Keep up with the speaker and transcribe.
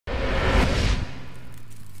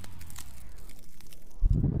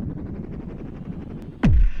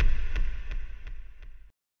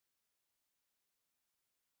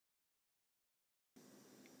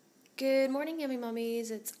Good morning, Yummy Mummies.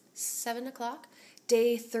 It's 7 o'clock,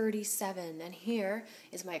 day 37, and here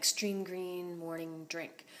is my extreme green morning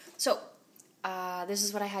drink. So, this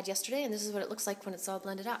is what I had yesterday, and this is what it looks like when it's all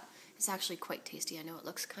blended up. It's actually quite tasty. I know it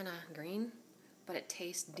looks kind of green, but it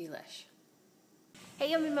tastes delish. Hey,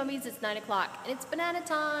 Yummy Mummies, it's 9 o'clock, and it's banana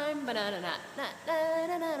time. Banana,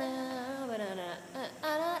 banana, banana.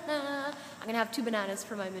 I'm going to have 2 bananas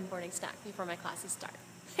for my mid-morning snack before my classes start.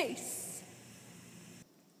 Peace.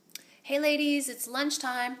 Hey ladies, it's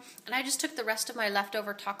lunchtime, and I just took the rest of my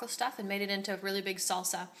leftover taco stuff and made it into a really big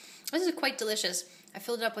salsa. This is quite delicious. I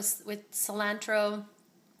filled it up with cilantro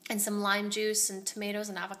and some lime juice and tomatoes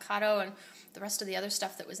and avocado and the rest of the other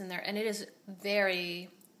stuff that was in there, and it is very,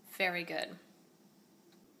 very good.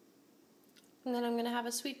 And then I'm going to have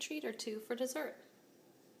a sweet treat or two for dessert.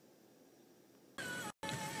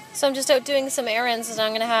 So I'm just out doing some errands, and I'm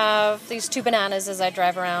going to have these 2 bananas as I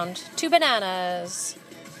drive around. 2 bananas.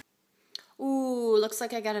 Ooh, looks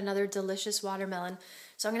like I got another delicious watermelon.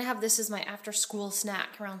 So I'm going to have this as my after-school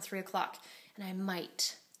snack around 3 o'clock. And I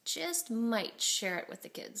might, just might, share it with the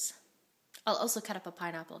kids. I'll also cut up a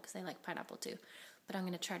pineapple because they like pineapple too. But I'm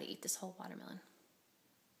going to try to eat this whole watermelon.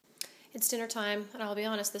 It's dinner time, and I'll be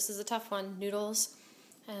honest, this is a tough one. Noodles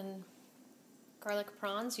and garlic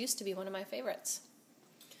prawns used to be one of my favorites.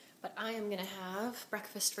 But I am going to have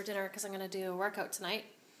breakfast for dinner because I'm going to do a workout tonight.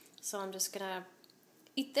 So I'm just going to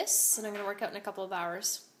eat this, and I'm going to work out in a couple of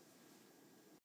hours.